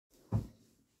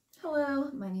Hello,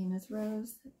 my name is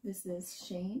Rose. This is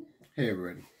Shane. Hey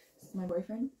everybody. This is my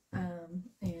boyfriend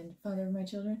and father of my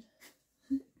children.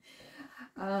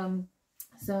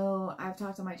 So I've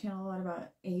talked on my channel a lot about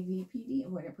AVPD,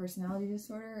 avoidant personality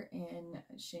disorder, and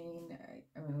Shane,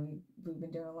 we've been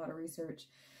doing a lot of research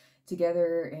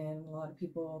together, and a lot of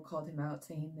people called him out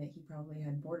saying that he probably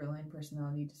had borderline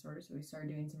personality disorder, so we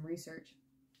started doing some research.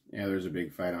 Yeah, there's a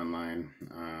big fight online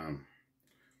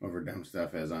over dumb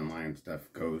stuff as online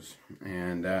stuff goes,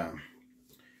 and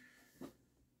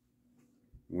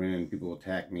when people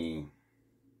attack me,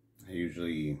 I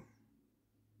usually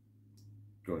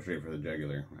go straight for the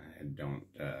jugular. I don't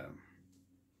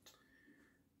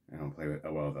play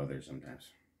well with others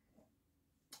sometimes.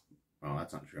 Well,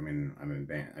 that's not true. I mean, I've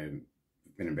been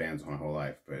in bands my whole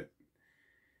life, but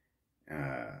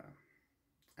I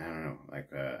don't know. Like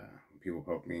people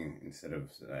poke me instead of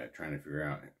trying to figure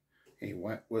out, hey,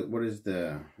 what is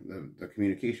the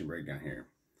communication breakdown here?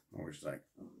 I'm always like,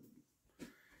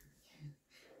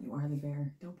 you are the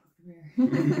bear. Don't poke the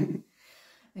bear.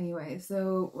 Anyway,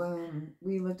 so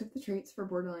we looked up the traits for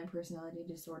borderline personality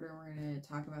disorder, and we're going to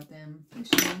talk about them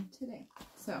today.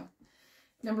 So,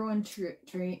 number one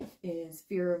trait is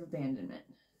fear of abandonment.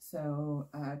 So,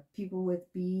 people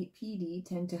with BPD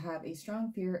tend to have a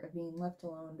strong fear of being left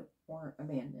alone or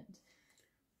abandoned.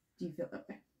 Do you feel that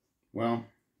way? Well,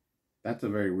 that's a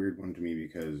very weird one to me,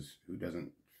 because who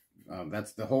doesn't?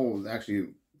 That's the whole,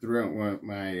 actually, throughout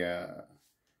my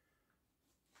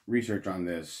research on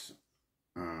this,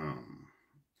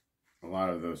 a lot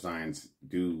of those signs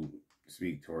do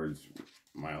speak towards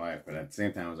my life, but at the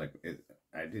same time, I was like,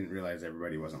 I didn't realize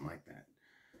everybody wasn't like that.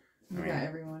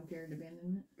 Everyone feared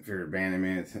abandonment? Fear of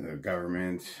abandonment, the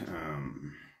government, I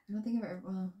don't think I've ever,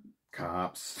 well...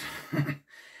 cops.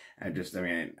 I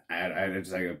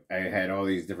had all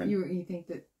these different... You think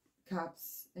that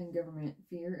cops and government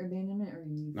fear abandonment, or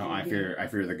you... No, I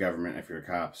fear the government, I fear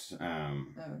cops, I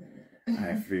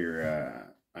fear,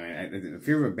 the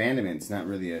fear of abandonment is not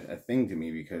really a thing to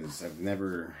me, because I've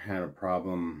never had a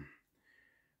problem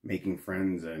making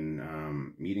friends and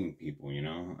meeting people, you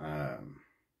know.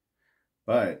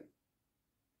 But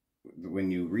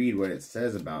when you read what it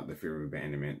says about the fear of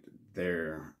abandonment,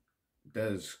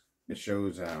 it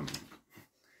shows, I don't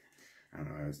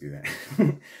know, I always do that.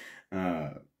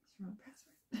 Wrong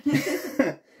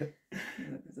password.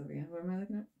 What am I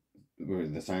looking at?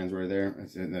 The signs were there.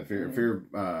 It's in the fear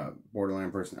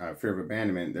borderline fear of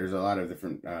abandonment. There's a lot of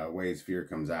different ways fear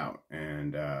comes out,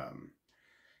 and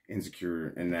insecure,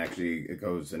 and actually it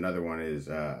goes. Another one is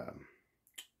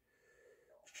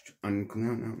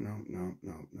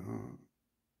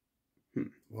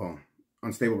well,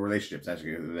 unstable relationships.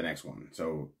 Actually, the next one.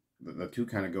 So the two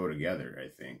kind of go together, I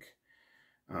think.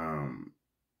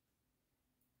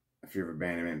 Fear of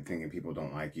abandonment, thinking people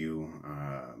don't like you.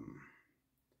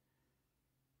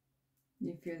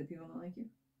 You fear that people don't like you?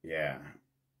 Yeah.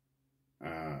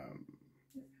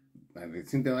 They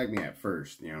think they like me at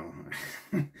first, you know.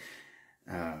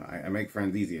 I make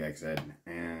friends easy, like I said.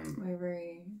 And we're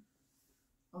very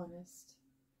honest.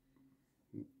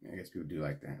 I guess people do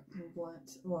like that.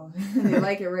 Blunt. Well, they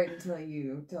like it right until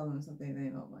you tell them something they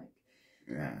don't like.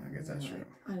 Yeah, I guess that's true.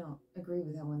 I don't agree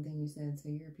with that one thing you said, so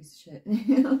you're a piece of shit.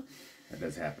 That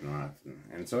does happen often.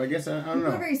 And so I guess, I don't know.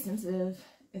 People are very sensitive.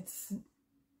 It's...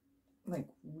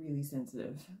 like really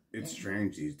sensitive. It's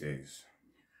strange these days.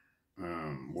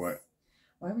 Why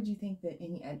would you think that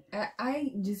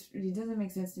it doesn't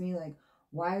make sense to me. Like,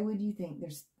 why would you think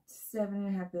there's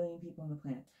 7.5 billion people on the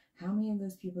planet? How many of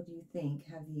those people do you think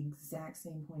have the exact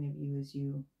same point of view as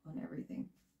you on everything?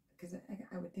 Because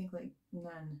I would think like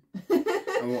none.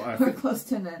 Or close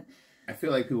to none. I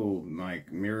feel like people like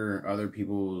mirror other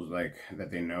people's, like, that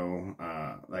they know.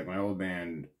 Like my old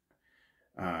band,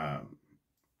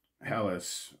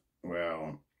 Hellas,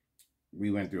 well, we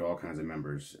went through all kinds of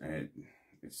members, and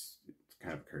it's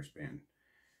kind of a cursed band.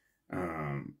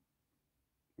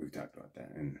 We've talked about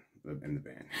that in the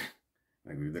band.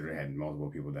 Like, we literally had multiple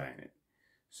people die in it.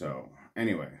 So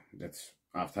anyway, that's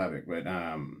off topic. But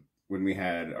when we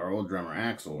had our old drummer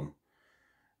Axel,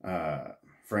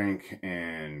 Frank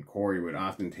and Corey would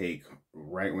often take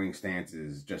right-wing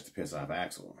stances just to piss off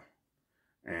Axel.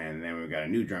 And then we got a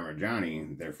new drummer,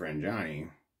 Johnny, their friend Johnny.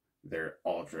 They're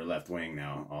ultra left wing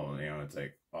now. It's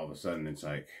like all of a sudden it's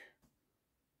like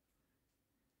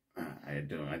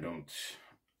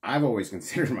I've always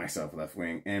considered myself left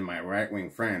wing, and my right wing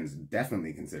friends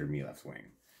definitely consider me left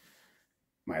wing.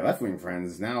 My left wing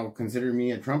friends now consider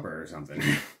me a Trumper or something.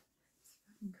 It's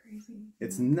fucking crazy.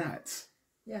 It's nuts.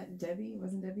 Yeah,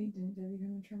 didn't Debbie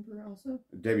become a Trumper also?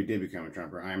 Debbie did become a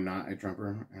Trumper. I'm not a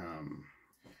Trumper.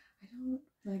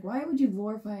 Like, why would you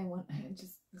glorify one?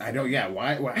 I don't. Yeah.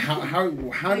 Why? How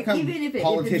like, come even if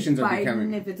politicians if it's are Biden,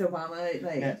 becoming? if it's Obama,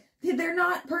 like they're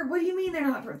not perfect. What do you mean they're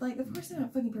not perfect? Like, of course they're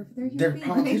not fucking perfect. They're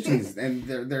politicians, and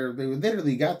they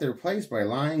literally got their place by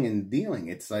lying and dealing.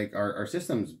 It's like our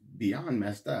system's beyond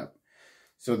messed up.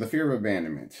 So the fear of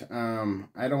abandonment.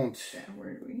 I don't. Yeah, where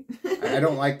are we? I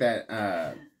don't like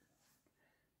that.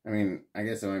 I mean, I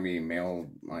guess it might be male,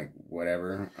 like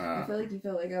whatever. I feel like you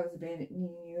felt like I was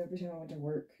abandoning you every time I went to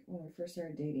work when we first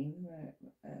started dating.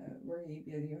 Where you'd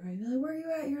be like, where are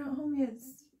you at? You're not home yet.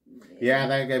 Yeah,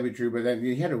 that gotta be true. But then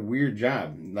you had a weird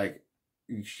job. Like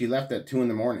she left at 2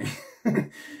 a.m. I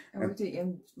worked at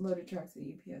loaded trucks at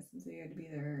UPS, and so you had to be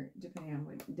there depending on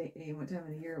what day and what time of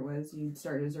the year it was. You'd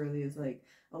start as early as like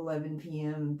 11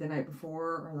 p.m. the night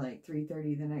before, or like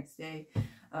 3:30 the next day,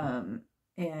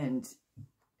 and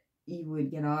you would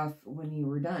get off when you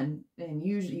were done. And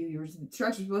usually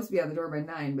trucks were supposed to be out the door by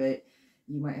 9, but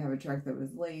you might have a truck that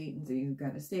was late, and so you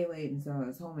got to stay late. And so I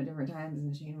was home at different times,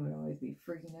 and Shane would always be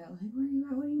freaking out, like, "Where are you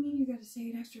at? What do you mean you got to stay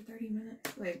an extra 30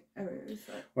 minutes?" Like, it was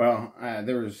like... Well,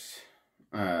 there was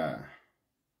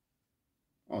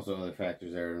also other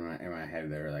factors there in my head.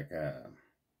 There, like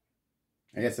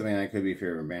I guess that could be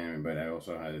fear of abandonment, but I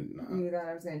also had you thought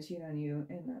I was gonna cheat on you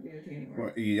and not be with you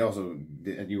anymore. Well,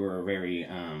 you were very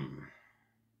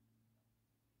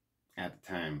at the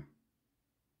time.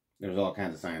 There was all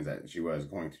kinds of signs that she was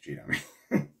going to cheat on me.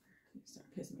 You start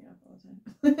pissing me off all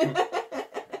the time.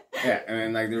 Yeah,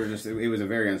 and like it was a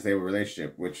very unstable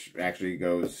relationship, which actually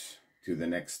goes to the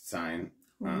next sign.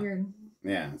 Weird.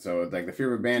 Yeah, so like the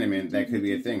fear of abandonment, that could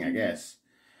be a thing, I guess.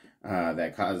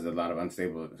 That causes a lot of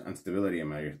instability in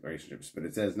my relationships. But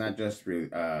it says not just really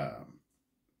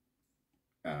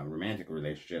romantic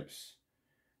relationships.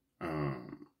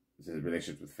 It says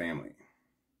relationships with family.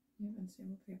 You have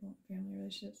unstable family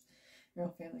relationships. Your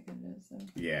whole family kind of does, so.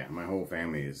 Yeah, my whole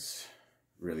family is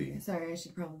really... Sorry, I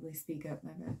should probably speak up,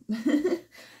 my bad.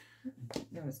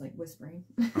 I was like whispering.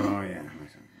 Oh, yeah.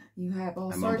 You have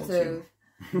all sorts of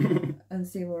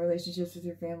unstable relationships with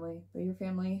your family, but your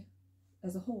family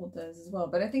as a whole does as well.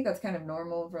 But I think that's kind of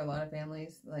normal for a lot of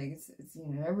families. Like, it's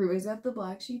everybody's got the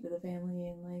black sheep of the family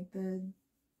and like the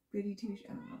goody two shoes.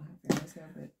 I don't know how families go,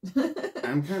 but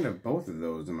I'm kind of both of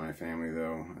those in my family,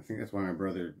 though. I think that's why my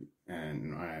brother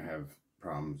and I have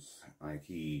problems.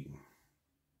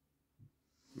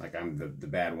 Like I'm the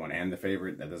bad one and the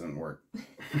favorite. That doesn't work.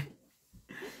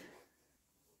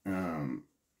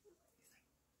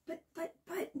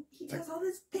 But he does all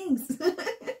these things.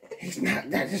 He's not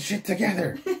got his shit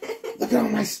together. Look at all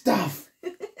my stuff.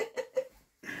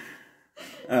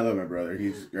 I love my brother.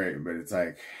 He's great, but it's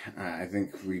like I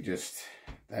think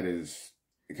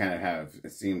it kind of have.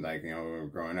 It seemed like when we were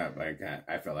growing up, like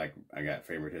I felt like I got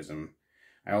favoritism.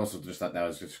 I also just thought that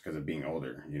was just because of being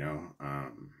older,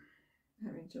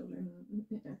 Having children.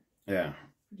 Yeah.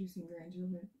 Producing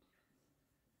grandchildren.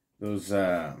 Those,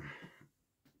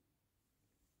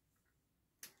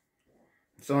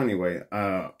 So anyway,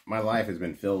 my life has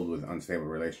been filled with unstable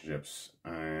relationships,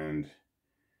 and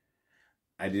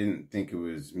I didn't think it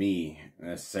was me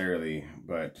necessarily,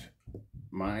 but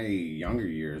my younger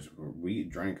years, we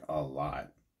drank a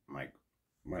lot. Like,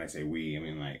 when I say we, I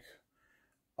mean like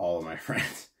all of my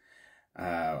friends.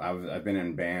 I've been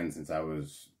in bands since I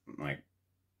was like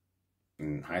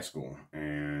in high school,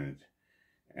 and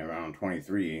around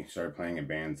 23 started playing in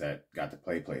bands that got to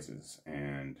play places.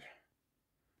 And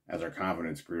as our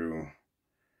confidence grew,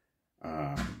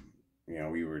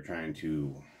 we were trying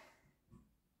to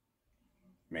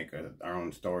make our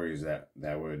own stories that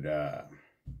would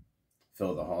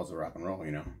fill the halls of rock and roll.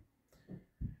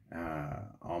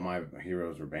 All my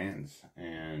heroes were bands,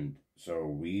 and so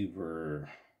we were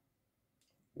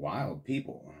wild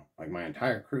people. Like, my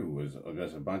entire crew was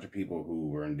just a bunch of people who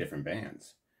were in different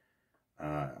bands.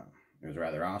 It was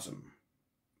rather awesome.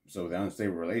 So the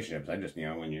unstable relationships, I just,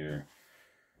 when you're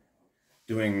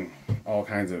doing all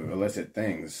kinds of illicit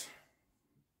things,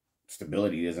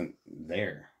 stability isn't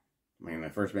there. I mean, my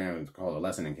first band was called A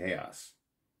Lesson in Chaos.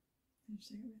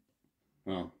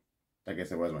 Well, I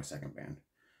guess it was my second band.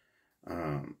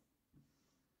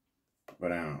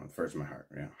 But I don't know, first in my heart,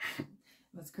 yeah.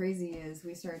 What's crazy is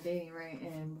we started dating, right?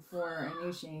 And before I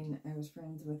knew Shane, I was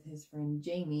friends with his friend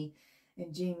Jamie.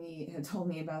 And Jamie had told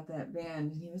me about that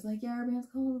band. And he was like, yeah, our band's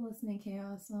called Listening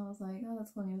Chaos. And I was like, oh,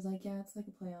 that's cool. And he was like, yeah, it's like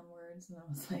a play on words. And I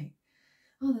was like,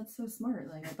 oh, that's so smart.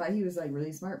 Like, I thought he was like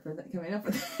really smart for that, coming up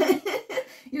with it.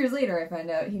 Years later, I find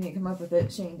out he didn't come up with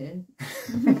it. Shane did.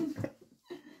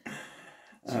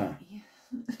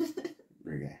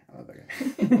 Very gay. I love that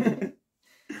guy.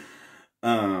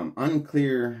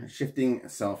 Unclear, shifting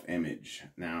self-image.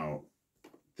 Now,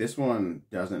 this one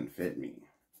doesn't fit me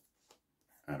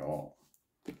at all.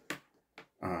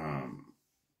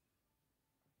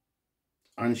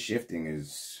 Unshifting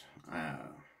is,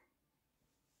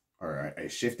 or a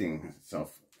shifting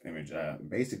self-image.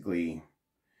 Basically,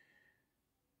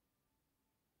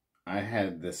 I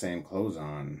had the same clothes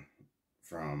on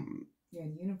from... You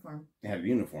had a uniform. I had a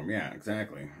uniform, yeah,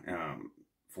 exactly.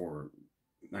 For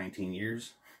 19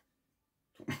 years.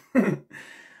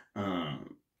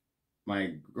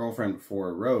 My girlfriend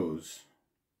before Rose,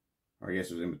 or I guess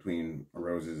it was in between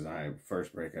Rose's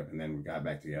first breakup and then we got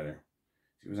back together.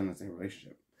 She was in the same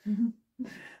relationship.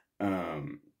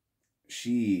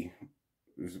 She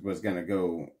was gonna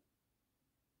go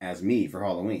as me for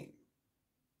Halloween.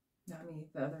 Not me,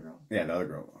 the other girl. Yeah, the other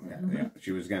girl. Yeah.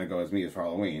 She was gonna go as me for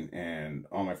Halloween, and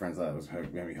all my friends thought it was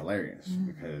gonna be hilarious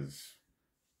because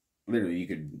literally you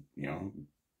could,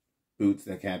 boots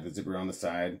that had the zipper on the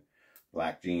side,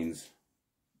 black jeans,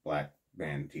 black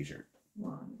band t-shirt,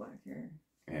 long black hair,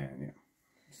 and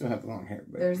still have the long hair.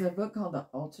 But there's a book called The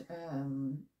Alter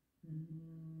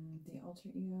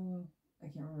Ego. I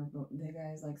can't remember what the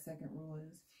guy's second rule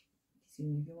is. Excuse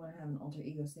me. If you want to have an alter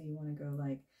ego, say you want to go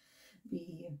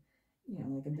be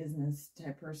like a business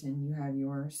type person, you have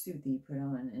your suit that you put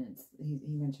on, and he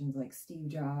mentions Steve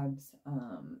Jobs,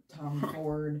 Tom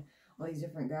Ford, all these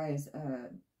different guys.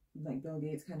 Bill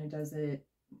Gates kind of does it.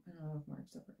 I don't know if Mark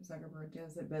Zuckerberg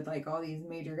does it, but all these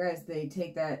major guys, they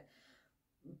take that,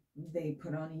 they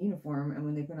put on a uniform, and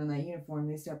when they put on that uniform,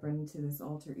 they step into this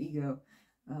alter ego.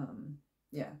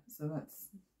 So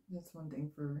that's one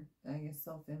thing for, I guess,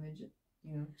 self-image.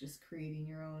 Just creating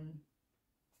your own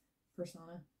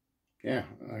persona. Yeah,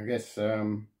 I guess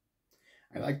I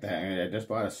like that. I just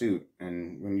bought a suit,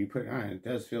 and when you put it on, it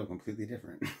does feel completely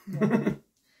different. Yeah.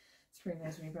 It's pretty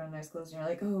nice when you put on nice clothes and you're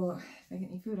like, oh, if I get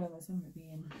any food on this, I'm going to be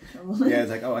in trouble. Yeah,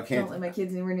 it's like, oh, I can't. Don't let my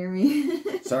kids anywhere near me.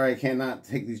 Sorry, I cannot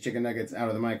take these chicken nuggets out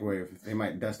of the microwave. They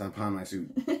might dust upon my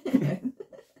suit. Anyway.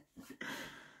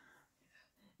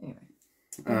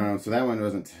 So that one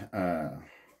wasn't a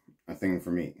thing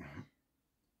for me.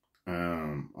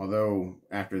 Although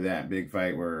after that big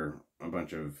fight where a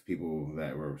bunch of people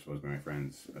that were supposed to be my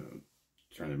friends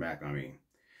turned their back on me,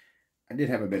 I did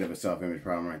have a bit of a self-image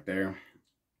problem right there.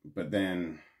 But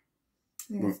then...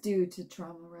 I think it's due to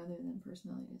trauma rather than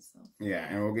personality itself. Yeah,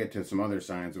 and we'll get to some other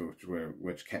signs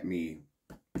which kept me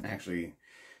actually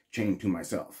chained to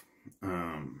myself.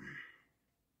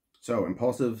 So,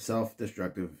 impulsive,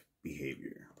 self-destructive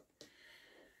behavior.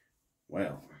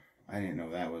 Well, I didn't know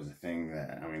that was a thing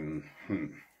that,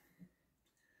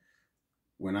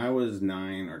 when I was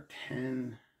 9 or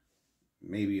 10,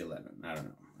 maybe 11, I don't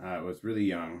know. I was really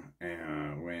young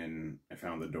when I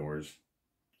found the Doors,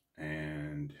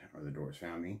 or the Doors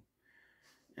found me.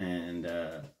 And,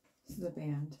 this is a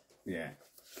band. Yeah,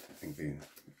 I think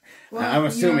I'm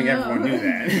assuming everyone knew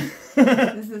that.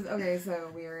 This is, okay, so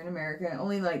we were in America.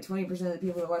 Only 20% of the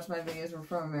people that watched my videos were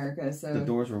from America, so... The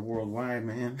Doors were worldwide,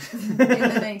 man. In the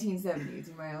 1970s,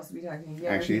 you might also be talking to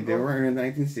Actually, they were in the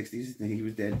 1960s, and he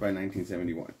was dead by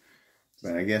 1971.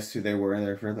 But I guess they were in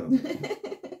there for a little bit.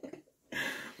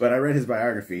 But I read his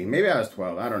biography. Maybe I was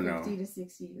 12, I don't know. 50 to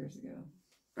 60 years ago.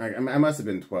 I must have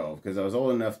been 12, because I was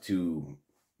old enough to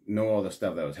know all the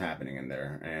stuff that was happening in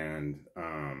there. And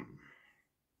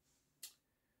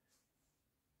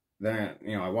then,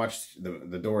 I watched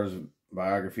the Doors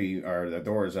biography, or the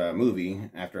Doors movie,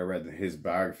 after I read his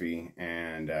biography,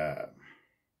 and I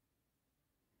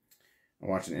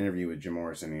watched an interview with Jim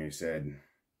Morrison, and he said,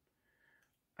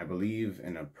 I believe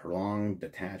in a prolonged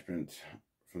detachment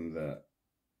from the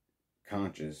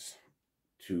conscience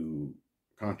to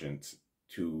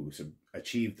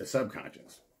achieve the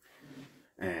subconscious.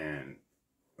 And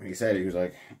when he said it, he was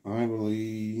like, I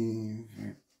believe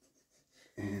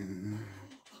in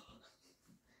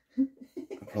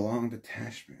a prolonged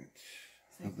detachment.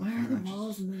 It's like, why are the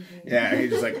walls moving? Yeah, he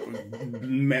just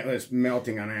was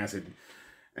melting on acid.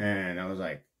 And I was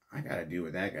like, I gotta do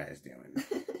what that guy's doing.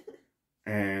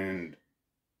 And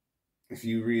if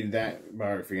you read that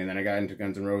biography, and then I got into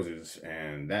Guns N' Roses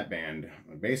and that band,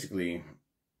 basically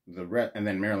and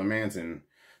then Marilyn Manson,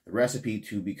 the recipe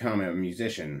to become a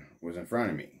musician was in front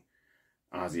of me.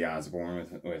 Ozzy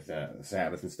Osbourne with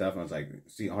Sabbath and stuff. I was like,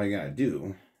 see, all you gotta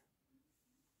do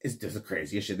is just the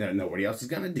craziest shit that nobody else is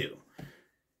gonna do.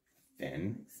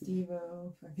 Then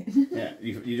Steve-O, fucking yeah,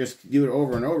 you just do it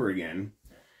over and over again,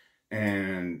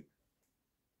 and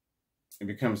it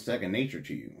becomes second nature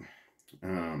to you.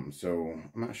 So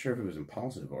I'm not sure if it was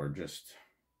impulsive or just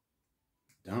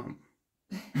dumb.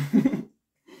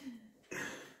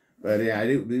 But yeah, I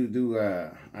do.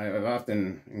 I've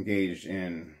often engaged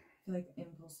in feel like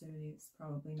impulsivity is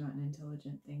probably not an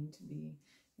intelligent thing to be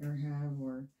or have,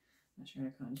 or I'm not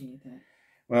trying to conjugate that.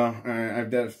 Well, I've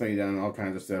definitely done all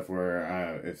kinds of stuff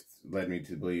where it's led me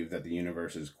to believe that the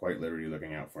universe is quite literally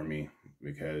looking out for me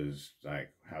because,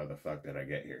 like, how the fuck did I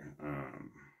get here?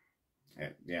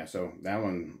 Yeah, so that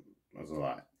one was a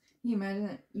lot. Can you imagine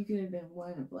that you could have been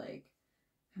one of, like,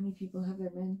 how many people have there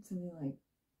been? Something like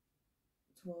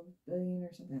 12 billion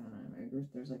or something. I don't know.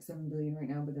 There's like 7 billion right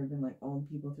now, but there have been like all the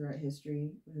people throughout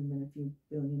history. There have been a few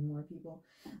billion more people.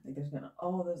 Like there's been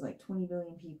all those like 20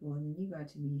 billion people, and then you got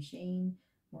to be Shane,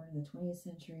 born in the 20th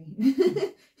century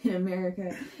in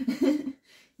America. You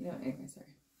know, anyway,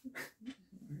 sorry.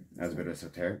 That was a bit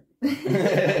esoteric.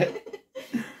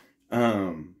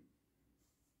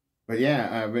 But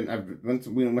yeah,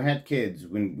 when we had kids,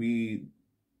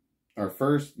 our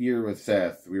first year with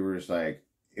Seth, we were just like,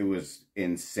 it was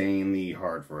insanely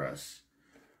hard for us.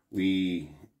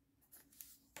 We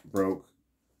broke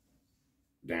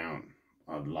down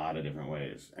a lot of different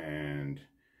ways. And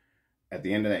at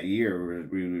the end of that year,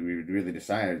 we really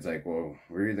decided, it's like, well,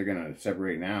 we're either going to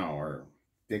separate now or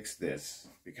fix this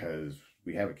because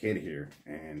we have a kid here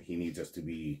and he needs us to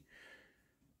be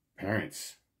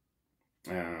parents.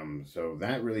 So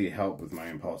that really helped with my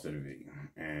impulsivity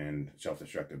and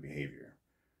self-destructive behavior.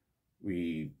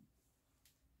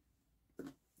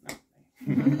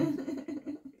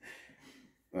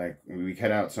 Like, we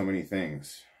cut out so many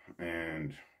things,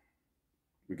 and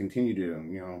we continue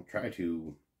to, try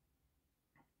to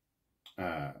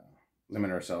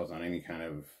limit ourselves on any kind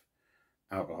of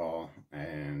alcohol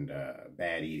and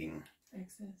bad eating.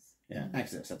 Excess. Yeah,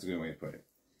 excess. That's a good way to put it.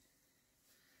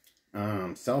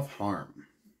 Self-harm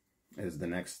is the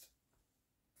next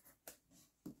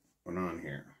one on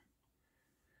here.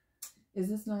 Is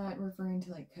this not referring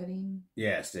to like cutting?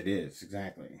 Yes, it is,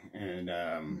 exactly. And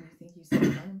you think you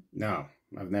self-harm? No,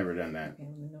 I've never done that. Okay,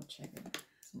 let me not check it.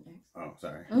 It's an X. Oh,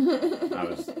 sorry. I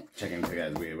was checking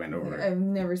as we went over it. I've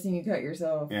never seen you cut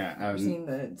yourself. Yeah, I've seen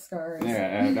the scars.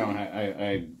 Yeah, I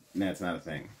don't. That's not a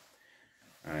thing.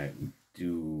 I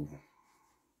do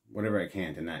whatever I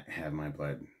can to not have my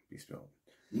blood be spilled.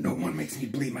 No one makes me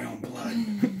bleed my own blood.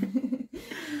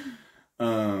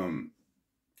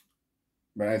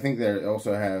 But I think they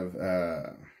also have,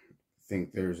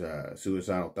 there's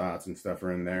suicidal thoughts and stuff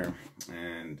are in there.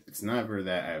 And it's never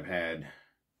that I've had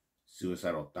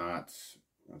suicidal thoughts.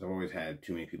 I've always had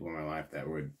too many people in my life that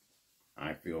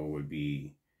I feel would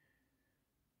be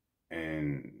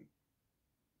in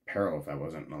peril if I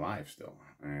wasn't alive still.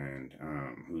 And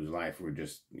whose life would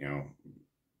just,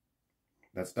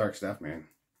 that's dark stuff, man.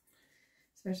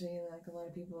 Especially, like, a lot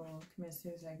of people commit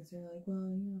suicide because they're like,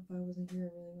 well, if I wasn't here,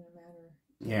 it really wouldn't matter.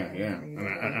 Yeah.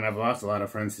 And I've lost a lot of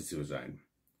friends to suicide.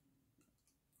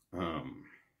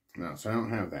 No, so I don't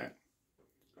have that.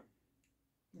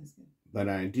 That's good. But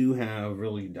I do have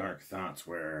really dark thoughts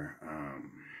where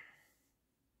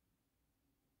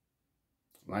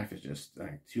life is just,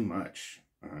 like, too much.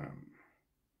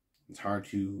 It's hard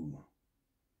to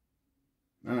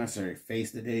not necessarily face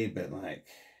the day, but, like,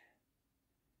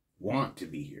 want to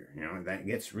be here, that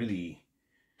gets really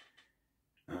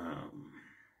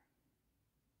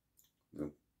the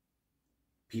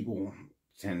people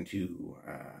tend to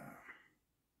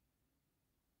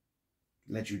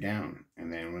let you down,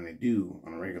 and then when they do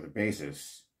on a regular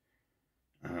basis,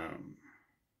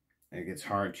 it gets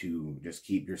hard to just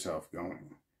keep yourself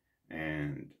going,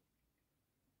 and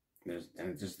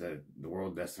it's just the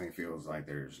world definitely feels like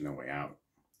there's no way out.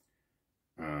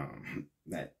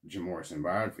 That Jim Morrison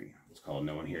biography, it's called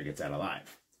No One Here Gets Out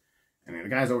Alive, and the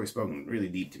guy's always spoken really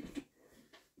deep to me.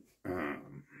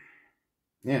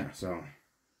 Yeah, so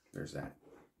there's that.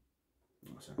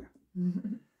 Oh, sorry.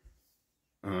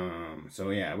 So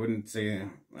yeah, I wouldn't say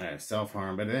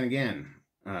self-harm, but then again,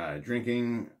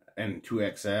 drinking and to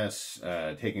excess,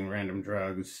 taking random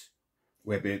drugs,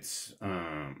 whippets,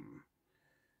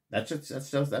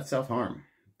 that's self-harm.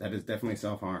 That is definitely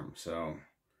self-harm. So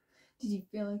did you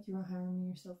feel like you were harming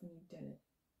yourself when you did it?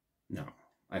 No.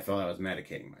 I felt I was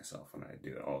medicating myself when I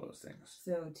did all those things.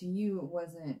 So to you, it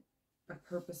wasn't a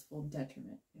purposeful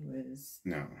detriment. It was...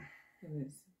 No. It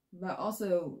was... But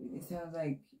also, it sounds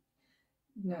like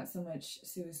not so much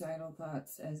suicidal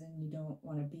thoughts as in you don't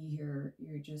want to be here.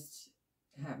 You just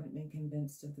haven't been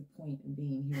convinced of the point of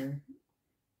being here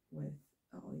with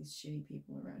all these shitty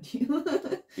people around you.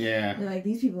 Yeah. You're like,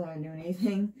 these people aren't doing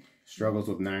anything. Struggles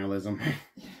with nihilism. Like,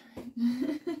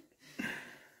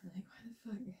 why the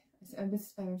fuck?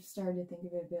 I've started to think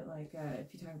of it a bit like,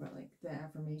 if you talk about, like, the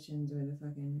affirmations or the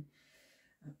fucking...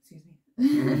 excuse me.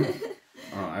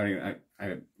 Oh, I I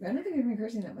don't think I've been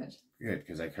cursing that much. Good,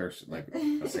 because I curse like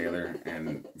a sailor.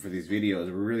 And for these videos,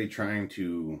 we're really trying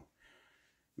to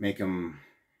make them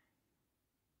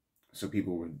so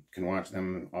people can watch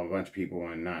them, a bunch of people,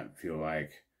 and not feel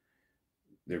like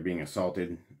they're being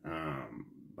assaulted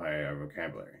by our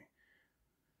vocabulary.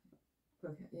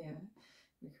 Okay, yeah,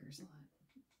 we curse a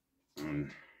lot.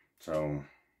 So,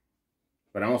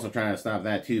 but I'm also trying to stop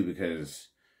that too, because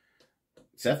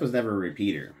Seth was never a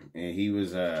repeater. And he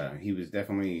was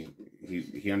definitely,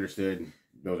 he understood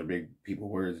those are big people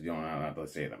words. You don't know how to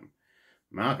say them.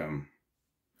 Malcolm,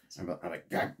 I'm like,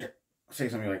 God, I'll say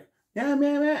something like, yeah,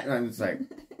 man. And it's like,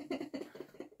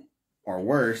 or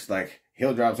worse, like,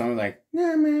 he'll drop something like,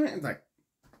 yeah, man. It's like,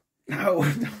 no.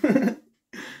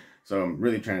 So I'm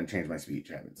really trying to change my speech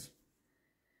habits.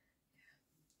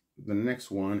 The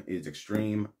next one is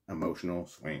extreme emotional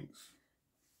swings.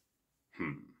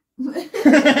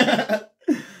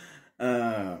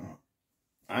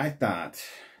 I thought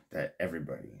that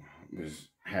everybody was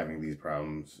having these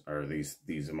problems or these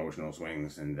emotional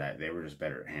swings, and that they were just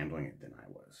better at handling it than I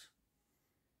was.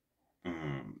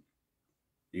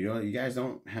 You guys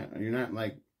don't have, you're not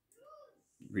like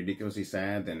ridiculously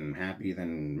sad, then happy,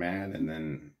 then mad, and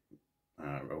then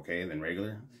okay, then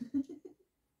regular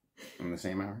in the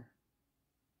same hour.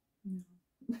 No.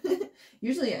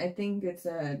 Usually I think it's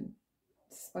a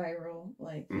spiral,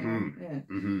 like, yeah.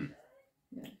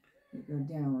 You go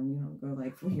down, you know, go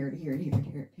like from here to here to here to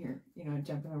here to here, you know,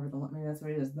 jumping over the line. Maybe that's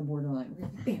what it is, the borderline.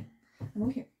 Bam, I'm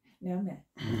okay. Now I'm mad.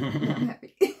 Now I'm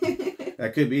happy.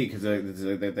 That could be, because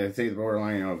they say the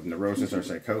borderline of neurosis or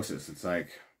psychosis. It's like,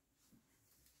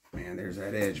 man, there's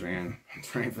that edge, man.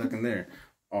 It's right fucking there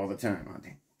all the time. Oh,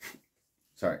 damn.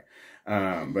 Sorry.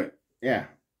 But yeah,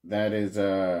 that is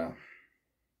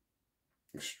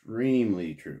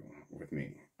extremely true with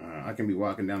me. I can be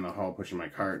walking down the hall pushing my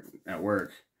cart at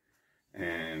work,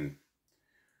 and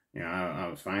you know, I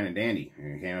was fine and dandy.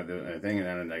 And came up the thing,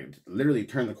 and then I literally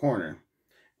turned the corner,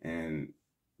 and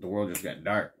the world just got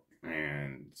dark.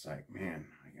 And it's like, man,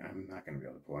 I'm not going to be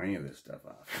able to pull any of this stuff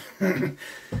off.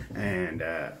 And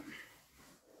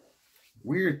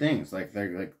weird things, like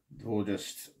we'll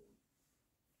just,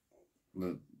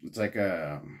 it's like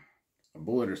a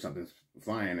bullet or something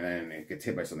flying, and then it gets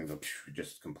hit by something, so it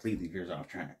just completely veers off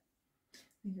track.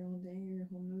 Like your whole day, your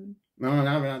whole mood? No,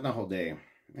 not the whole day.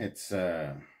 It's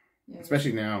yeah,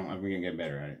 especially now, I'm going to get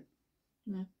better at it.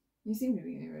 No, you seem to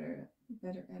be getting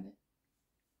better at it.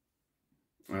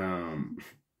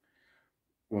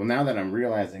 Well, now that I'm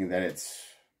realizing that it's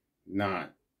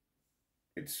not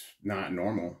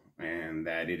normal, and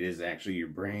that it is actually your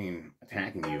brain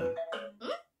attacking you.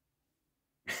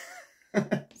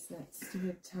 It's that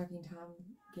stupid Talking Tom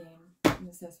game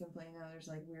Seth's been playing now. There's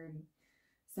like weird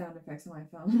sound effects on my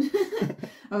phone.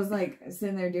 I was like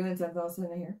sitting there doing something, all of a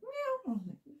sudden I hear meow.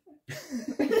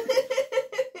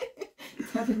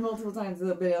 It's happened multiple times.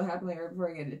 But it'll happen like right before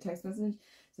I get a text message.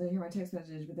 So I hear my text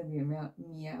message, but then the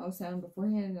meow sound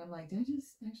beforehand, and I'm like, did I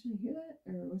just actually hear that,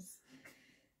 or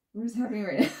what is happening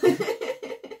right now?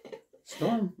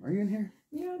 Storm, are you in here?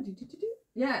 Yeah,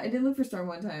 yeah. I did look for Storm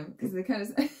one time because they kind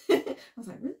of. I was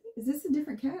like, really? Is this a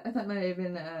different cat? I thought it might have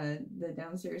been the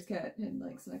downstairs cat had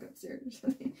like snuck upstairs or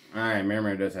something. All right,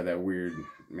 Miramar does have that weird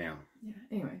meow. Yeah.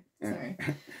 Anyway, sorry.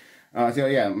 So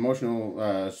yeah,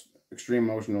 extreme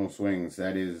emotional swings.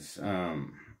 That is,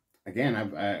 again,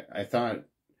 I thought.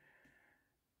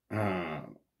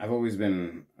 I've always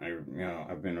been,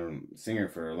 I've been a singer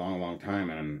for a long time,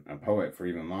 and a poet for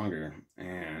even longer.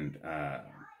 And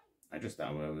I just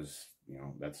thought, well, it was,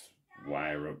 that's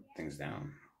why I wrote things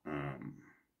down.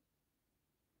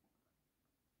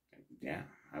 Yeah,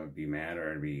 I would be mad,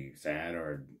 or I'd be sad,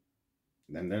 or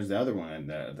then there's the other one,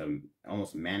 the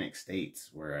almost manic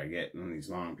states, where I get in these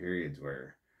long periods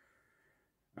where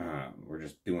we're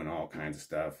just doing all kinds of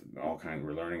stuff,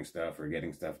 we're learning stuff, we're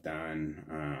getting stuff done,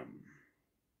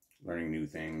 learning new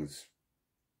things,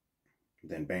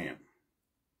 then bam,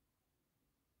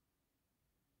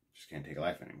 just can't take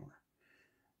life anymore.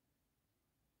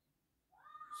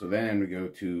 So then we go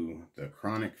to the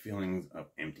chronic feelings of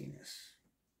emptiness.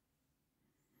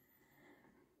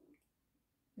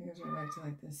 It goes right back to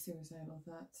like the suicidal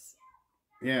thoughts.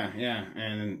 Yeah,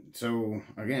 and so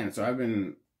again, I've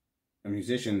been a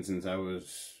musician since I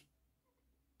was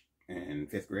in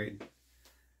 5th grade,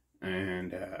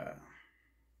 and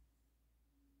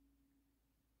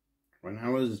when I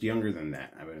was younger than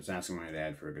that, I was asking my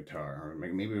dad for a guitar, or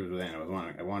maybe it was then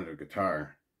I wanted a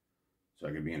guitar so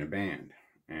I could be in a band.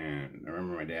 And I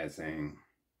remember my dad saying,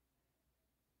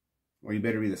 well, you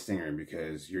better be the singer,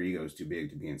 because your ego is too big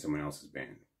to be in someone else's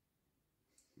band.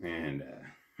 And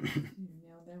you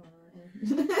nailed that one right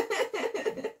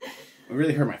It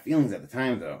really hurt my feelings at the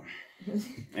time, though.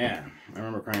 Yeah, I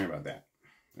remember crying about that.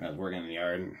 I was working in the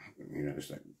yard, and, you know,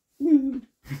 just like,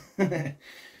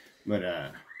 but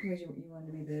Because you wanted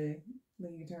to be the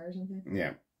lead guitar or something?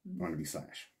 yeah, wanted to be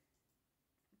Slash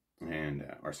and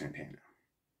or Santana.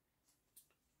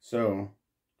 So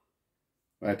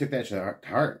I took that to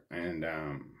heart, and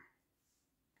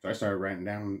so I started writing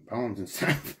down poems and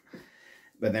stuff.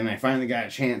 But then I finally got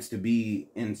a chance to be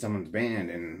in someone's band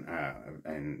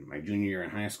in my junior year in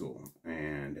high school,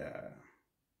 and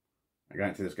I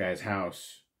got to this guy's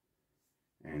house,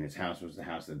 and his house was the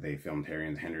house that they filmed Harry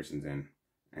and the Hendersons in,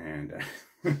 and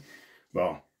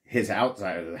well, his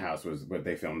outside of the house was what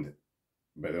they filmed,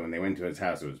 but when they went to his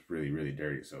house, it was really, really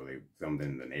dirty, so they filmed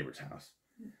in the neighbor's house.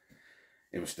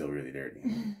 It was still really dirty.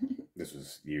 This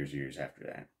was years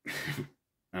after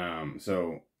that.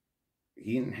 So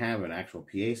he didn't have an actual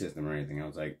PA system or anything. I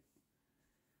was like,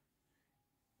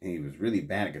 and he was really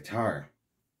bad at guitar.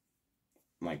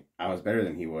 Like, I was better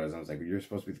than he was. I was like, well, you're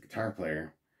supposed to be the guitar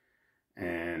player.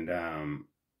 And,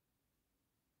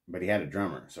 but he had a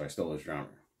drummer, so I stole his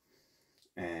drummer.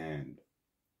 And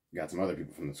got some other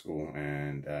people from the school.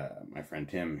 And my friend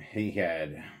Tim, he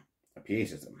had a PA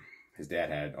system. His dad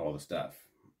had all the stuff.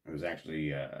 It was actually,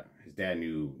 his dad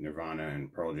knew Nirvana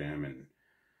and Pearl Jam and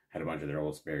had a bunch of their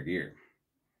old spare gear.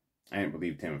 I didn't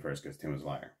believe Tim at first because Tim was a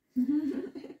liar.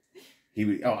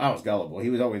 I was gullible. He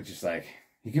was always just like,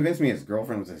 he convinced me his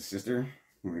girlfriend was his sister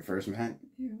when we first met.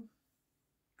 Yeah.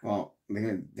 Well,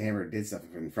 they never did stuff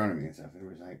in front of me and stuff. It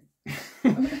was like,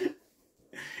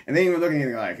 and they didn't even look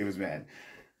anything alike. It was bad.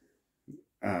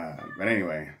 But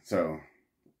anyway, so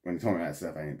when he told me that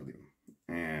stuff, I didn't believe him.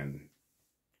 And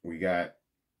we got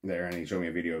there, and he showed me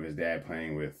a video of his dad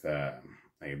playing with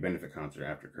like a benefit concert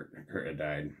after Kurt had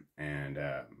died, and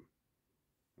I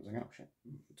was like, oh shit.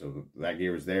 So that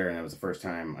gear was there, and that was the first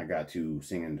time I got to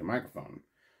sing into microphone.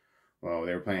 Well,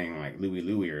 they were playing like Louie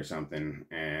Louie or something,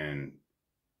 and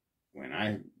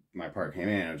when my part came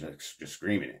in, I was like just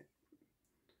screaming it.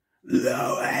 Louie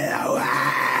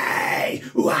Louie!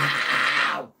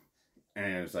 Wow!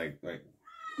 And it was like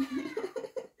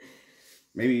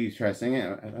maybe you try singing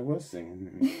it. I was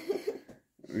singing.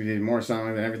 We did more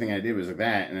songs, and everything I did was like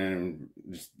that, and then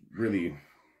just really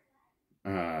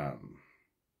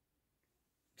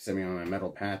set me on a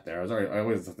metal path there. I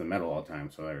always listened to metal all the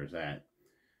time, so there was that.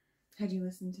 Had you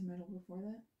listened to metal before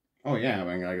that? Oh yeah,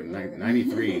 I mean, like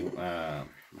 93. My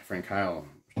friend Kyle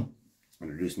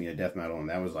introduced me to death metal, and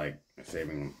that was like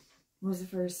saving. What was the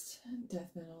first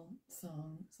death metal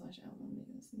song / album that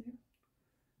you listened to?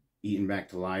 Eaten Back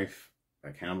to Life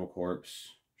by Cannibal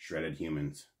Corpse, Shredded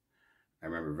Humans. I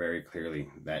remember very clearly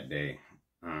that day.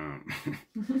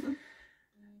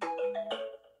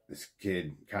 This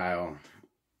kid, Kyle,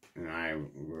 and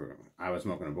I was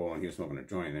smoking a bowl and he was smoking a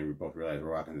joint, and then we both realized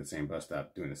we're walking to the same bus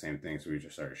stop doing the same thing, so we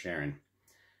just started sharing.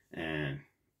 And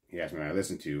he asked me what I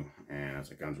listened to, and I was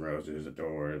like, Guns N' Roses, The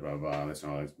Doors, blah, blah, listen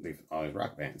to all these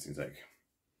rock bands. He's like,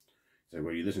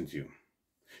 what do you listen to?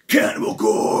 Cannibal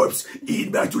Corpse,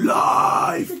 Eaten Back to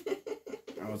Life.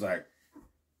 I was like,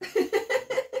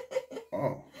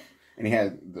 oh. And he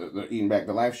had the Eating Back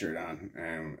to Life shirt on.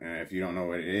 And if you don't know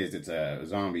what it is, it's a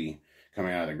zombie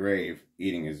coming out of the grave,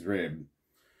 eating his rib.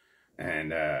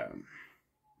 And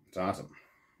it's awesome.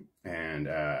 And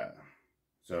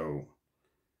so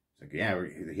it's like, yeah,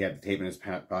 he had the tape in his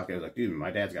pocket. I was like, dude,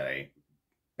 my dad's got a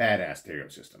badass stereo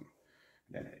system.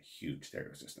 My dad had a huge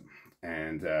stereo system.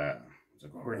 And I was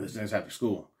like, well, we're going to listen to this after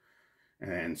school.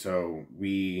 And so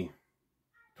we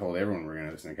told everyone we're going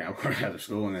to listen to Cannibal Corpse after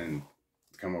school, and then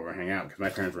come over and hang out, because my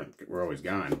parents were always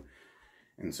gone,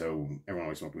 and so everyone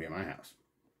always smoked weed at my house.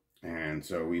 And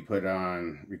so we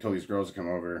told these girls to come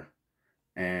over,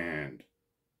 and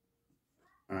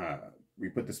we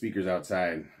put the speakers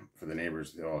outside for the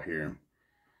neighbors to all hear,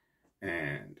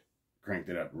 and cranked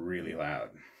it up really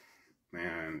loud.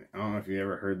 And I don't know if you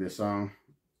ever heard this song,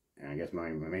 and I guess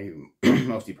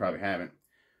most of you probably haven't,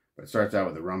 but it starts out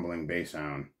with a rumbling bass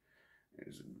sound.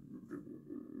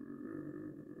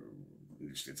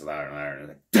 It's louder and louder.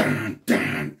 Like, dun,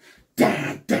 dun,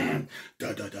 dun, dun,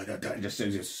 dun, dun, dun, dun, dun. It's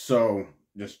just so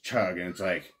chug, and it's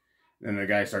like, then the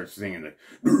guy starts singing like,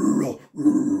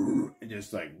 it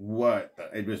just like, what?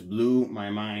 It just blew my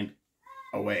mind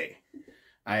away.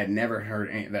 I had never heard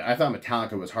any that. I thought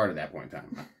Metallica was hard at that point in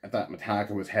time. I thought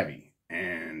Metallica was heavy,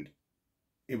 and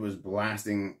it was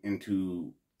blasting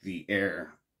into the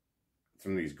air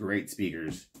from these great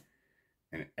speakers,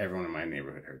 and everyone in my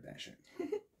neighborhood heard that shit.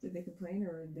 Did they complain,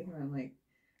 or did they come out like?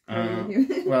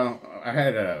 Well, I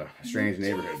had a strange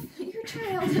neighborhood. Your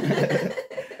child.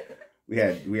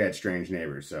 we had strange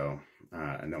neighbors, so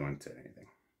No one said anything.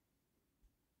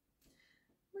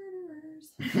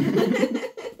 Murderers.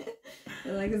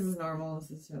 They're like, this is normal.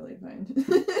 This is totally fine.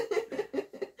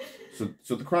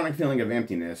 So the chronic feeling of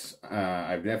emptiness,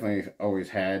 I've definitely always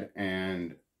had,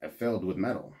 and I filled with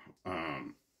metal. I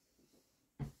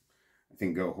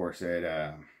think Goat Horse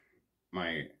said,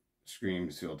 my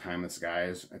screams fill timeless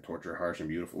skies. I torture harsh and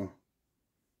beautiful.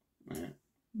 Right.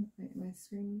 My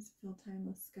screams fill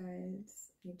timeless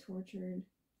skies. I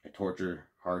torture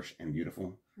harsh and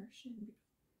beautiful. Harsh and beautiful.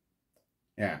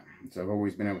 Yeah. So I've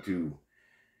always been able to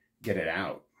get it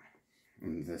out.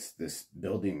 And this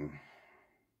building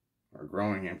or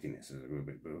growing emptiness is a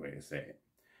good way to say it.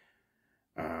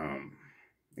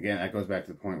 Again, that goes back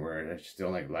to the point where I just feel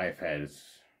like life has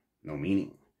no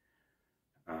meaning.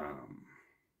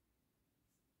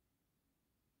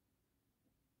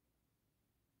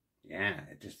 Yeah,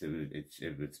 it's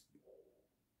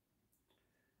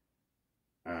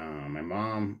my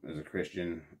mom is a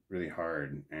Christian, really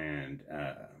hard, and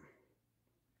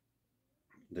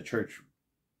the church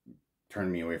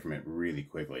turned me away from it really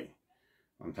quickly.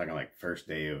 I'm talking like first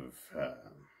day of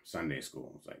Sunday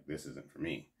school. It's like, this isn't for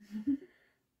me.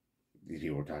 These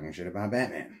people were talking shit about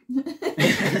Batman.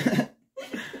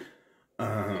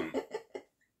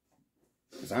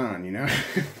 It's on, you know.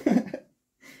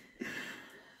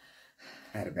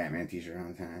 I had a Batman t-shirt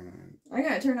on time. I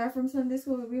got turned off from Sunday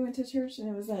school. We went to church and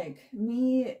it was like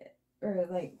me or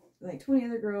like 20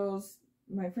 other girls,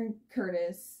 my friend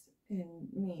Curtis and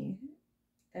me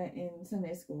in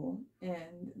Sunday school,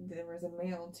 and there was a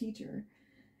male teacher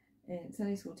and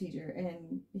Sunday school teacher,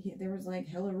 and there was like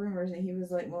hella rumors that he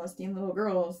was like molesting little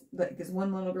girls, because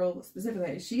one little girl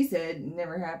specifically, she said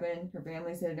never happened, her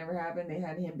family said it never happened, they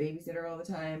had him babysit her all the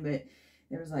time, but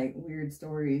there was like weird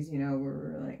stories, you know, where we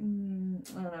were like,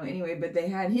 I don't know, anyway, but they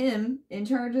had him in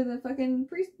charge of the fucking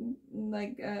priest,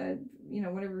 like, you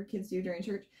know, whatever kids do during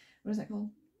church. What is that called?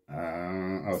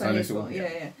 Sunday school.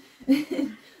 Yeah.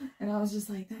 And I was just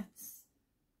like, that's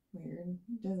weird.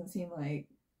 Doesn't seem like,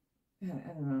 I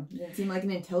don't know. It didn't seem like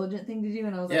an intelligent thing to do.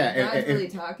 And I was like, God's really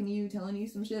talking to you, telling you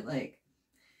some shit. Like,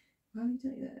 why would he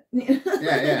tell you that?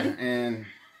 Yeah. And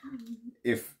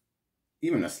if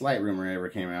even a slight rumor ever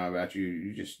came out about you,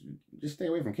 you just stay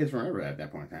away from kids forever at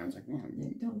that point in time. It's like,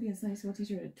 don't be a Sunday school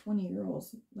teacher to 20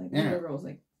 girls, like little girls,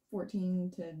 like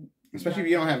 14 to. Especially if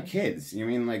you don't have kids. You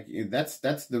mean, like, that's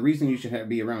the reason you should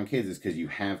be around kids, is because you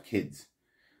have kids.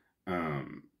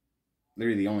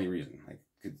 Literally the only reason. Like,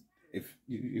 if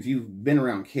you've been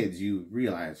around kids, you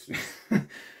realize if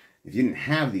you didn't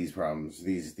have these problems,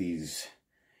 these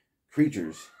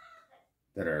creatures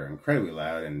that are incredibly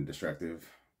loud and destructive.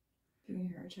 You can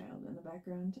hear a child in the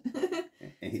background.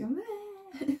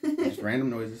 And just random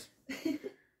noises.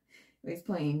 He's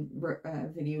playing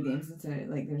video games instead of,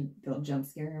 like, they'll jump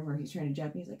scare him, or he's trying to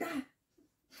jump and he's like, ah!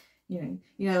 You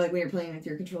know, like when you're playing with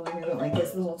your controller, you're going like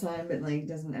this the whole time, but like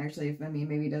doesn't actually, I mean,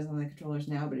 maybe it does on the controllers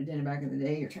now, but it didn't back in the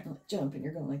day. You're trying to like jump and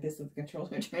you're going like this with the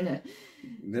controller, trying to.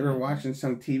 They were watching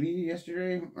some TV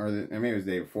yesterday, or maybe it was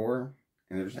the day before,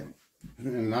 and they're just like,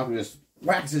 and Malcolm just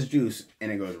whacks his juice,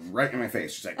 and it goes right in my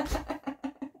face. Just like,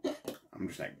 I'm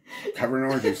just like covered in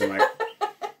orange juice. I'm like,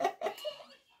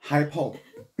 high pulp.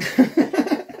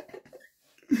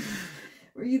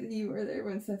 You were there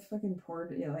when Seth fucking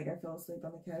poured, yeah, like I fell asleep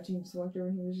on the couch and he just walked over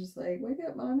and he was just like, wake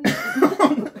up, mommy.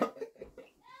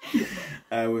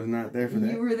 I was not there for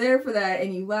that. You were there for that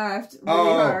and you laughed really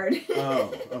hard.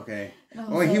 Oh, okay.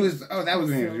 Well, he was, that was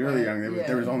when he was really young.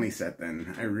 There was only Seth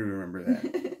then. I really remember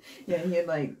that. Yeah, he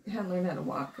hadn't learned how to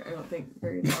walk, I don't think,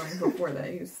 very long before that.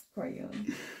 He was quite young.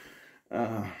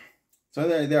 So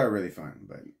they are really fun,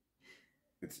 but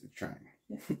it's trying.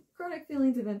 Yeah. Chronic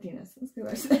feelings of emptiness. Let's go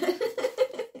back to that.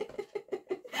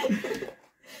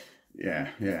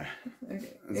 Yeah.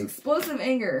 Okay. Explosive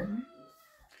anger.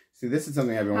 See, this is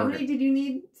something I've been How many did you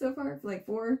need so far? Like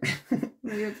 4?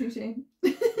 What are you up to, Shane?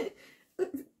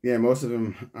 Yeah, most of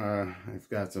them I've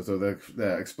got. So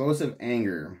the explosive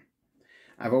anger,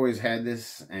 I've always had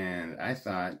this, and I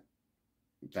thought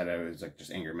that it was like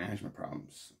just anger management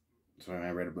problems. So when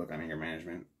I read a book on anger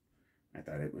management, I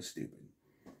thought it was stupid.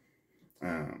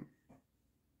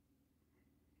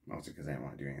 Mostly because I didn't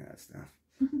want to do any of that stuff.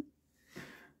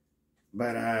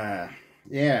 But,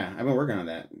 yeah, I've been working on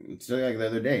that. So, like, the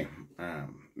other day,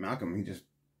 Malcolm, he just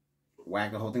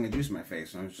whacked the whole thing of juice in my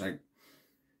face. And I was just like...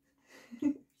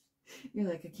 You're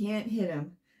like, I can't hit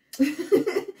him.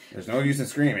 There's no use in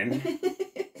screaming.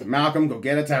 So, Malcolm, go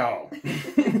get a towel.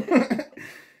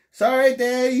 Sorry,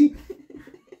 Daddy.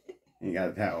 And he got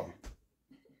a towel.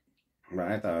 But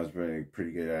I thought it was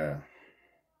pretty good,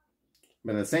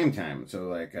 but at the same time, so,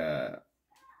 like,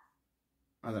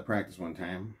 I was at practice one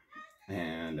time,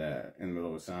 and in the middle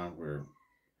of a song, we're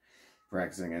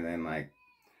practicing, and then like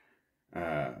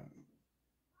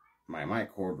my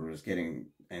mic cord was getting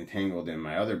entangled in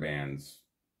my other band's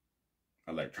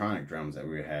electronic drums that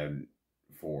we had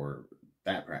for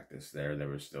that practice there that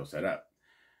was still set up.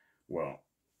 Well,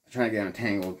 trying to get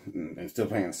entangled and still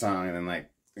playing the song, and then like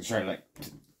it started like,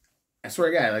 I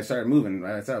swear to God, I started moving.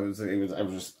 I thought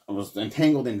I was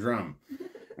entangled in drum. And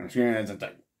I'm screaming, I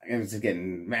was just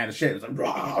getting mad as shit. It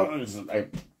was like, I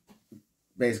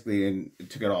basically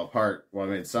took it all apart while I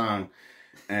made the song,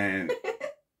 and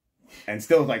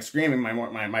still like screaming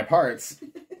my parts.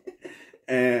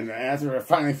 And after I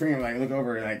finally freaking like look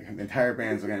over, like the entire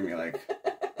band's looking at me like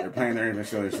they're playing their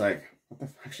instruments, so they're just like, what the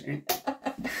fuck, Shane?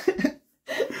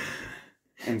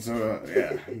 And so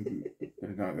yeah,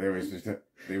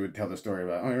 they would tell the story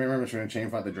about, oh, you remember when Shane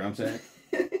fought the drum set?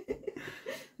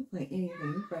 Like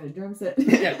anything but a drum set.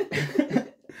 Yeah.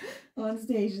 On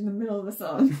stage in the middle of a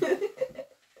song.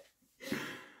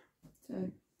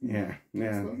 So yeah.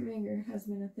 explosive anger has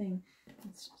been a thing.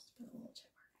 Let's just put a little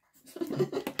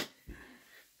check mark.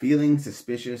 Feeling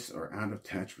suspicious or out of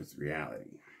touch with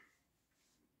reality.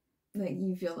 Like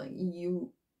you feel like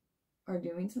you are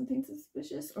doing something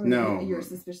suspicious, or no, you're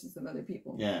suspicious of other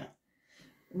people. Yeah.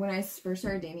 When I first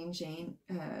started dating Shane,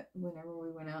 whenever we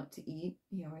went out to eat,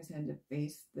 he always had to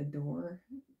face the door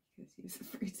because he was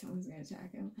afraid someone was going to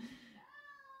attack him.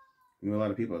 Knew a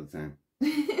lot of people at the time.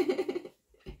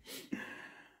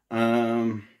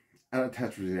 Out of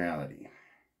touch with reality.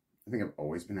 I think I've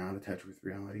always been out of touch with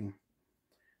reality.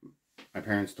 My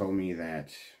parents told me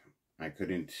that I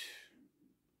couldn't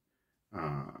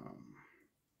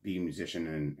be a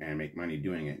musician and make money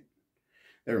doing it.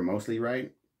 They were mostly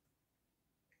right,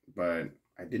 but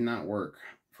I did not work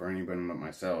for anybody but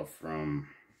myself from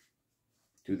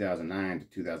 2009 to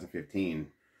 2015.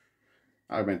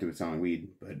 I've been through selling weed,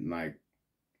 but like,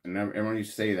 and everyone used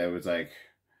to say that it was like,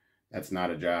 that's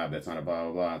not a job, that's not a blah,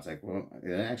 blah, blah. It's like, well,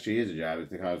 it actually is a job.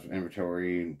 It's because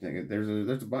inventory,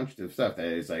 there's a bunch of stuff that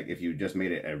is like, if you just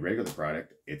made it a regular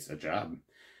product, it's a job.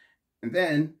 And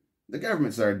then the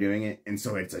government started doing it, and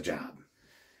so it's a job.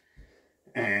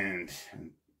 And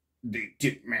they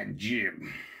took my job.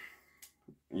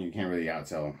 You can't really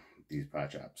outsell these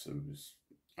pot shops. So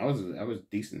I was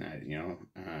decent at it, you know.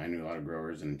 I knew a lot of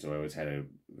growers, and so I always had a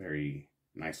very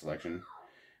nice selection.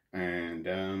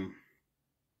 And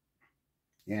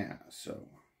yeah, so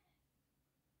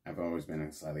I've always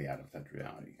been slightly out of touch with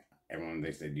reality. Everyone,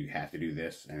 they said you have to do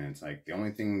this, and it's like the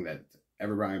only thing that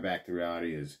ever brought me back to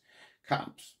reality is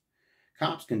cops.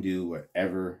 Cops can do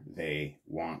whatever they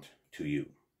want to you.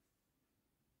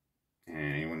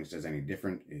 And anyone who says any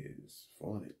different is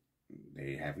full of it.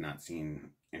 They have not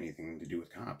seen anything to do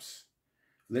with cops.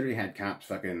 Literally had cops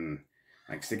fucking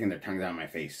like sticking their tongues out of my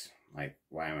face. Like,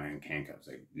 why am I in handcuffs?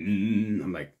 Like,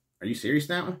 I'm like, are you serious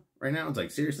now? Right now? It's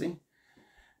like, seriously?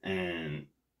 And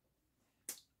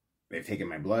they've taken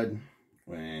my blood.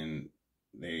 When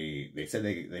they said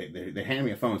they handed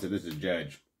me a phone and said, this is a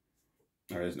judge.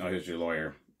 Or, no, here's your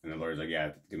lawyer. And the lawyer's like,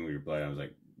 yeah, give me your blood. I was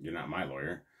like, you're not my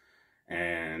lawyer.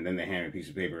 And then they handed me a piece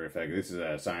of paper. It's like, this is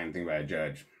a signed thing by a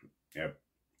judge. Yep.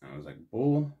 I was like,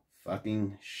 bull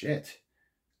fucking shit.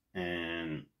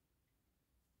 And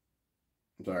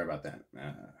I'm sorry about that.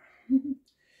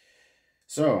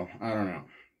 So, I don't know.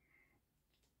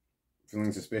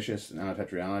 Feeling suspicious and out of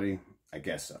touch reality? I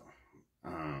guess so.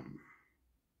 I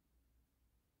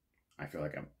feel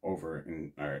like I'm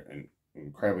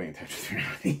incredibly in touch with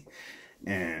reality.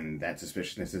 And that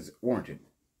suspiciousness is warranted.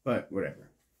 But whatever.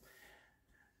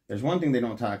 There's one thing they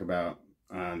don't talk about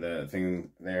on the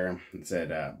thing there. It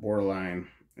said borderline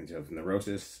into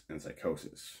neurosis and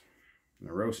psychosis.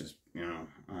 Neurosis, you know,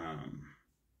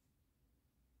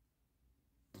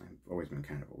 I've always been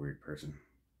kind of a weird person.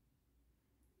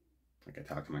 Like, I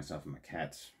talk to myself and my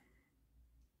cats.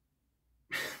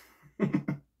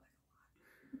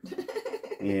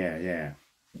 Yeah.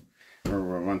 I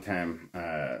remember one time,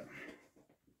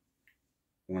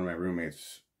 one of my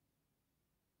roommates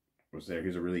was there. He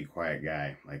was a really quiet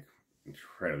guy, like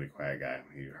incredibly quiet guy.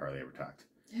 He hardly ever talked.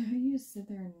 Yeah, you just sit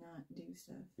there and not do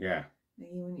stuff. Yeah. Like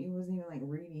he wasn't even like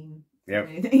reading Yep.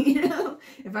 anything, you know?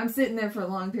 If I'm sitting there for a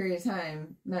long period of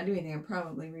time, not doing anything, I'm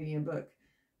probably reading a book.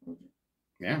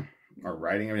 Yeah. Or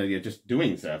writing, I mean, just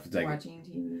doing stuff. It's like watching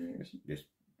TV or just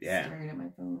yeah. staring at my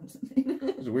phone or something.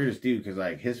 It was the weirdest dude because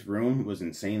like his room was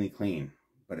insanely clean,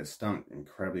 but it stunk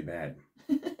incredibly bad.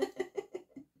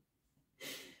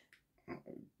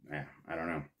 Yeah, I don't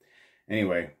know.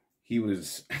 Anyway, he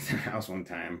was at the house one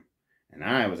time, and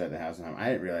I was at the house one time. I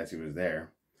didn't realize he was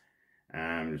there.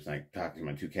 I'm just like talking to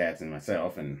my two cats and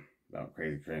myself, and about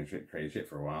crazy shit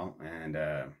for a while. And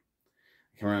I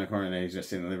come around the corner and then he's just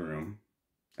sitting in the living room.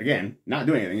 Again, not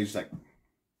doing anything. He's just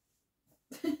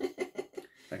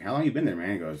like, how long you been there,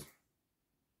 man? He goes,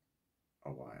 a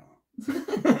while.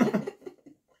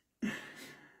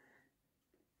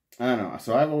 I don't know.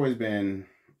 So I've always been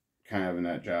kind of in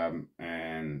that job,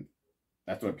 and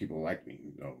that's what people like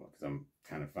me, though, because I'm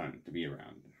kind of fun to be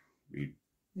around.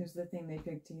 There's the thing, they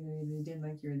picked either they did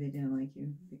like you or they didn't like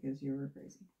you because you were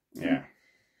crazy. Yeah.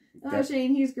 Oh,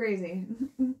 Shane, he's crazy.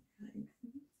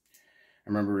 I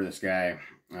remember this guy,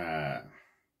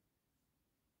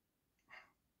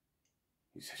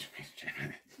 he's such a piece of shit.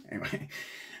 Anyway,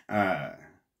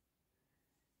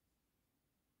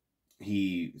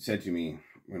 he said to me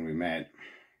when we met,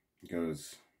 he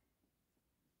goes,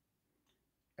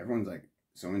 everyone's like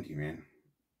so into you, man.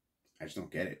 I just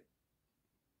don't get it.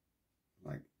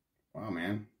 I'm like, wow,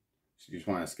 man. So you just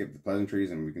want to skip the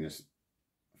pleasantries and we can just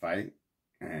fight?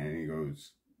 And he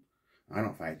goes, I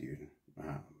don't fight, dude.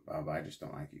 I just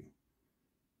don't like you.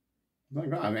 I'm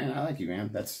like, oh, man, I like you,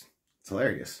 man. It's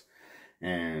hilarious.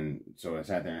 And so I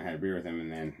sat there and had a beer with him,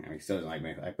 and then he still doesn't like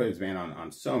me. I put his band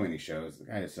on so many shows. The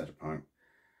guy is such a punk.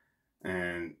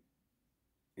 And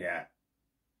yeah,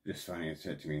 just funny. It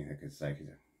said to me, like, it's like,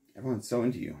 everyone's so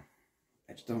into you.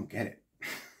 I just don't get it.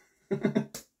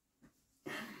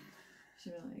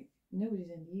 Should be like, nobody's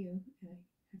into you. And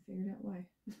I figured out why.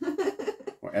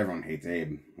 Well, everyone hates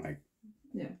Abe. Like,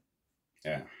 yeah.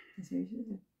 Yeah. That's what you should have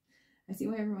said. I see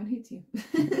why everyone hates you.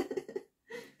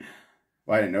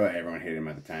 Well, I didn't know that everyone hated him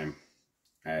at the time.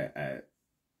 I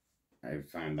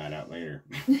found that out later.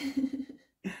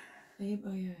 Abe,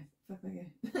 oh yeah, fuck that guy.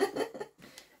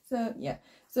 So yeah,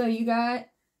 so you got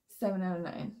 7 out of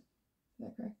 9. Is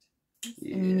that correct?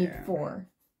 Yeah. And you need 4.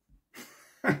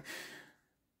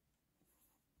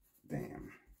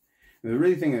 Damn. The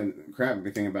really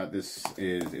crappy thing about this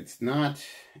is it's not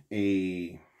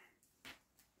a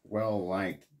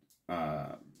well-liked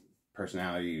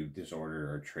personality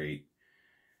disorder or trait.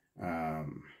 What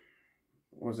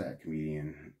was that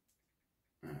comedian?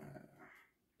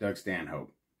 Doug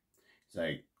Stanhope. It's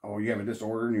like, oh, you have a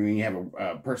disorder and you have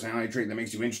a personality trait that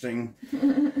makes you interesting.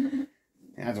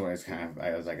 That's always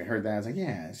I was like, I heard that. I was like,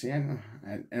 yeah, see, I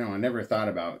never thought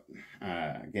about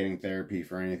getting therapy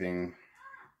for anything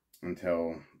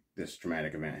until this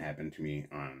traumatic event happened to me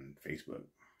on Facebook.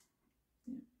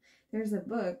 Yeah. There's a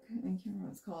book, I can't remember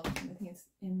what it's called. I think it's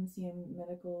MCM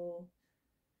Medical.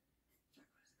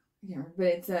 I can't remember, but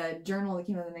it's a journal that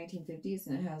came out in the 1950s,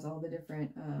 and it has all the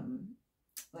different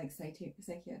like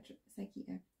psychiatric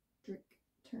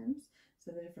terms.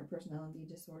 So the different personality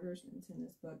disorders, and it's in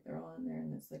this book. They're all in there,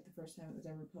 and it's like the first time it was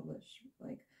ever published,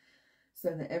 like so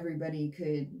that everybody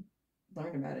could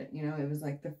learn about it. You know, it was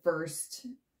like the first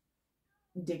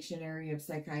dictionary of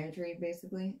psychiatry,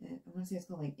 basically. I want to say it's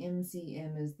called like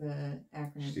MCM is the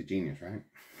acronym. She's a genius, right?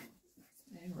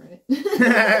 I haven't read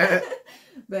it.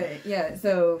 But yeah,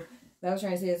 so that was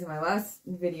trying to say this in my last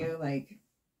video, like,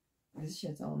 this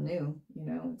shit's all new, you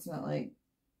know? It's not like,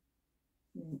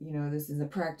 you know, this is a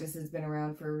practice that's been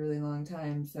around for a really long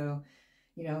time. So,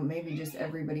 you know, maybe just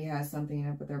everybody has something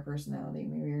up with their personality.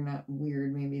 Maybe you're not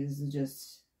weird. Maybe this is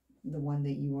just the one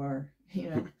that you are, you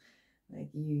know? Like,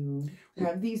 you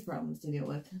have these problems to deal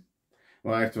with.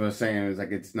 Well, that's what I was saying. It was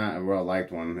like, it's not a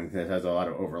well-liked one. It has a lot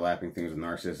of overlapping things with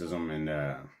narcissism, and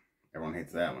everyone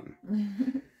hates that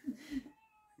one.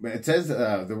 But it says,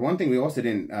 the one thing we also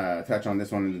didn't touch on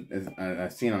this one is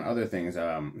I've seen on other things,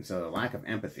 it's a lack of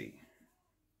empathy.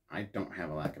 I don't have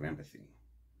a lack of empathy.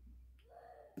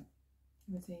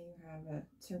 I would say you have a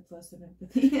surplus of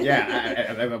empathy.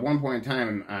 Yeah, at one point in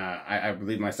time, I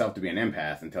believed myself to be an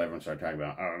empath until everyone started talking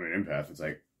about, oh, I'm an empath. It's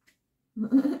like,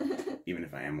 even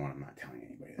if I am one, I'm not telling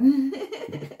anybody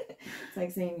that. It's like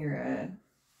saying you're a,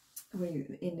 what are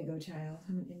you, indigo child?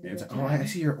 I'm an indigo it's like, child. oh, I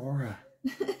see your aura.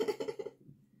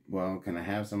 Well, can I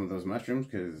have some of those mushrooms?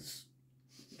 Because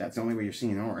that's the only way you're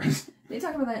seeing auras. They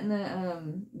talk about that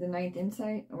in the Ninth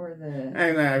Insight, or the...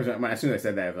 And as soon as I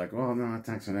said that, I was like, well, no, that's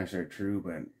not necessarily true,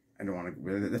 but I don't want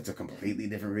to... That's a completely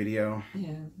different video.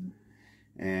 Yeah.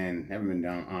 And haven't been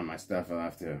down on my stuff. I'll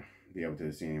have to be able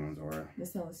to see anyone's aura. The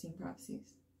Celestine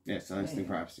Prophecies. Yeah, Celestine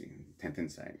Prophecy, 10th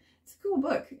Insight. It's a cool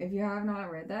book. If you have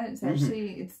not read that, it's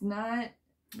actually, it's not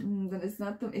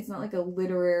like a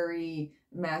literary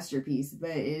masterpiece, but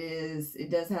it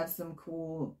does have some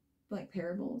cool, like,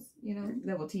 parables, you know,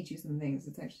 that will teach you some things.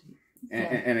 It's actually...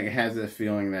 And it has this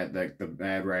feeling that the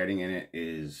bad writing in it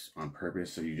is on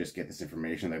purpose, so you just get this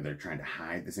information, that they're trying to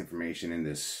hide this information in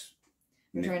this...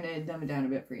 They're trying to dumb it down a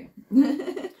bit for you.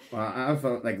 Well, I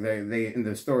felt like they in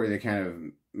the story they kind of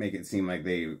make it seem like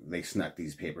they snuck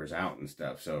these papers out and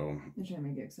stuff. So They're trying to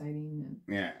make it exciting. And...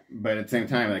 yeah, but at the same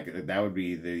time, like that would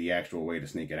be the actual way to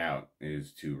sneak it out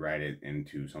is to write it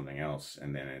into something else,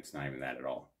 and then it's not even that at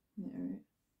all. Yeah, right.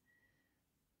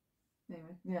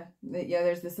 Anyway, yeah.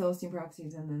 There's the Celestine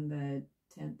prophecies and then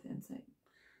the 10th insight.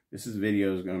 This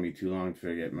video is going to be too long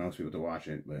to get most people to watch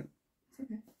it, but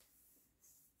it's okay.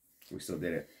 We still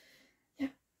did it. Yeah.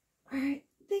 All right.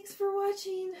 Thanks for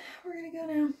watching. We're gonna go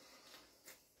now.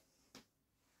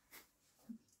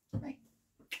 Bye.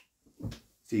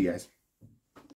 See you guys.